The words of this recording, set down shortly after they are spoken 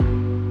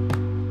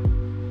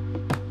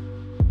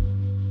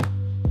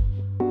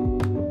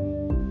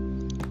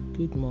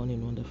Good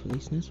morning, wonderful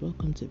listeners.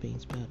 Welcome to Be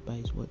Inspired by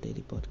His Word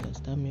Daily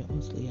Podcast. I'm your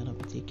host, Lee, and I'll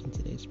be taking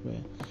today's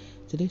prayer.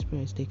 Today's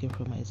prayer is taken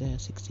from Isaiah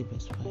 60,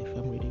 verse 5.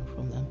 I'm reading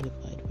from the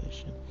Amplified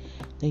Version.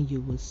 Then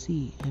you will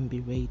see and be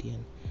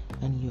radiant,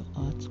 and your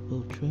heart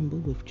will tremble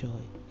with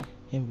joy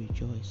and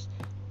rejoice,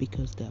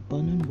 because the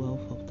abundant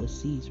wealth of the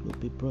seas will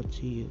be brought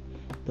to you.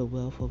 The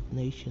wealth of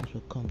nations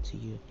will come to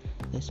you.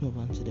 Let's move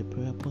on to the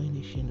prayer point.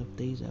 Ancient of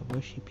days, I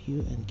worship you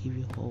and give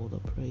you all the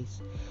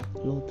praise.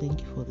 Lord,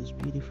 thank you for this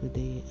beautiful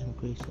day and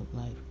grace of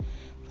life.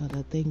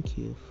 Father, thank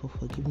you for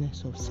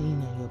forgiveness of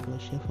sin and your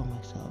blood shed for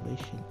my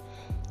salvation.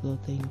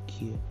 Lord,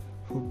 thank you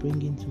for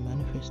bringing to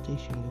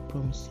manifestation your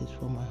promises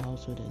for my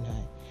household and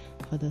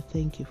I. Father,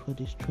 thank you for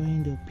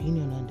destroying the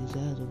opinion and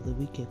desires of the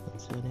wicked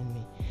concerning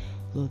me.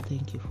 Lord,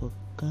 thank you for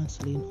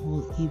cancelling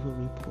all evil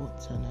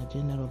reports and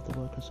agenda of the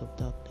workers of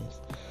darkness.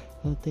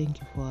 Lord,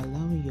 thank you for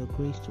allowing your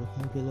grace to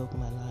envelop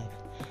my life.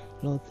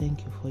 Lord,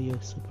 thank you for your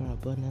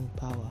superabundant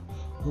power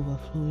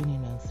overflowing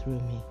in and through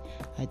me.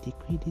 I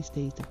decree this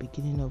day is the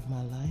beginning of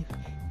my life,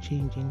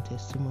 changing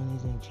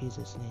testimonies in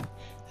Jesus' name.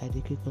 I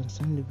decree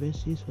concerning the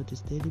verses for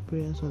this daily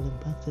prayers all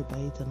impacted by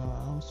it in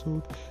our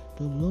household.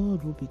 The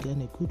Lord who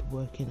began a good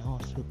work in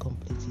us will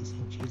complete it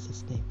in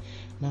Jesus' name.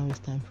 Now it's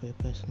time for a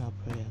personal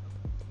prayer.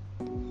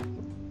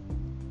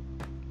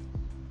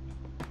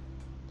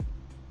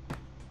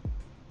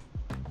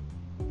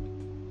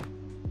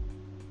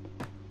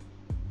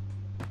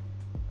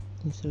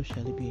 And so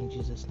shall it be in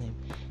Jesus' name.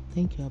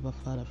 Thank you, Abba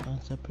Father, for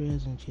answer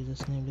prayers in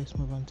Jesus' name. Let's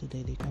move on to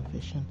daily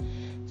confession.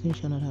 Sin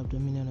shall not have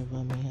dominion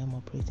over me. I am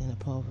operating in the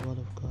power of the word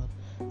of God.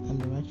 I am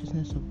the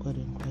righteousness of God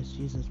in Christ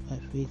Jesus by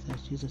faith,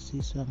 as Jesus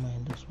is, so am I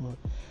in this world.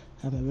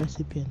 I am a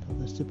recipient of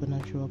the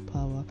supernatural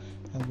power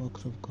and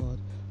works of God.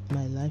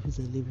 My life is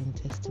a living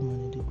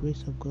testimony. The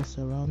grace of God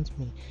surrounds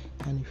me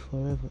and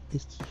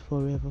is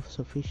forever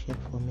sufficient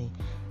for me.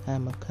 I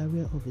am a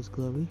carrier of His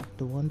glory.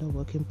 The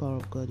wonder-working power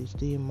of God is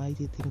doing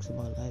mighty things in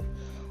my life.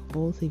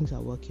 All things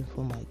are working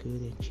for my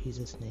good in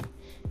Jesus' name.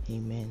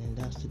 Amen. And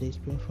that's today's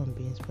prayer from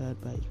Being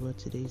Inspired by His Word.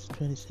 Today is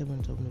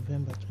 27th of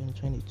November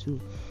 2022.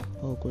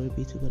 All glory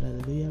be to God.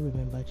 Hallelujah.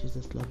 Remember,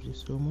 Jesus loves you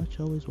so much.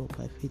 Always walk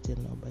by faith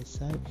and not by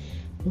sight.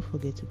 Don't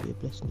forget to be a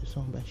blessing to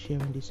someone by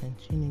sharing this and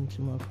tuning in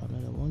tomorrow for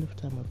another wonderful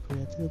time of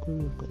prayer to the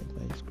glory of God and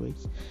by His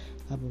grace.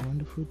 Have a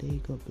wonderful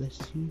day. God bless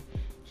you.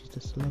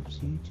 Jesus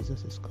loves you.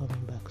 Jesus is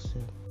coming back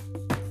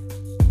soon.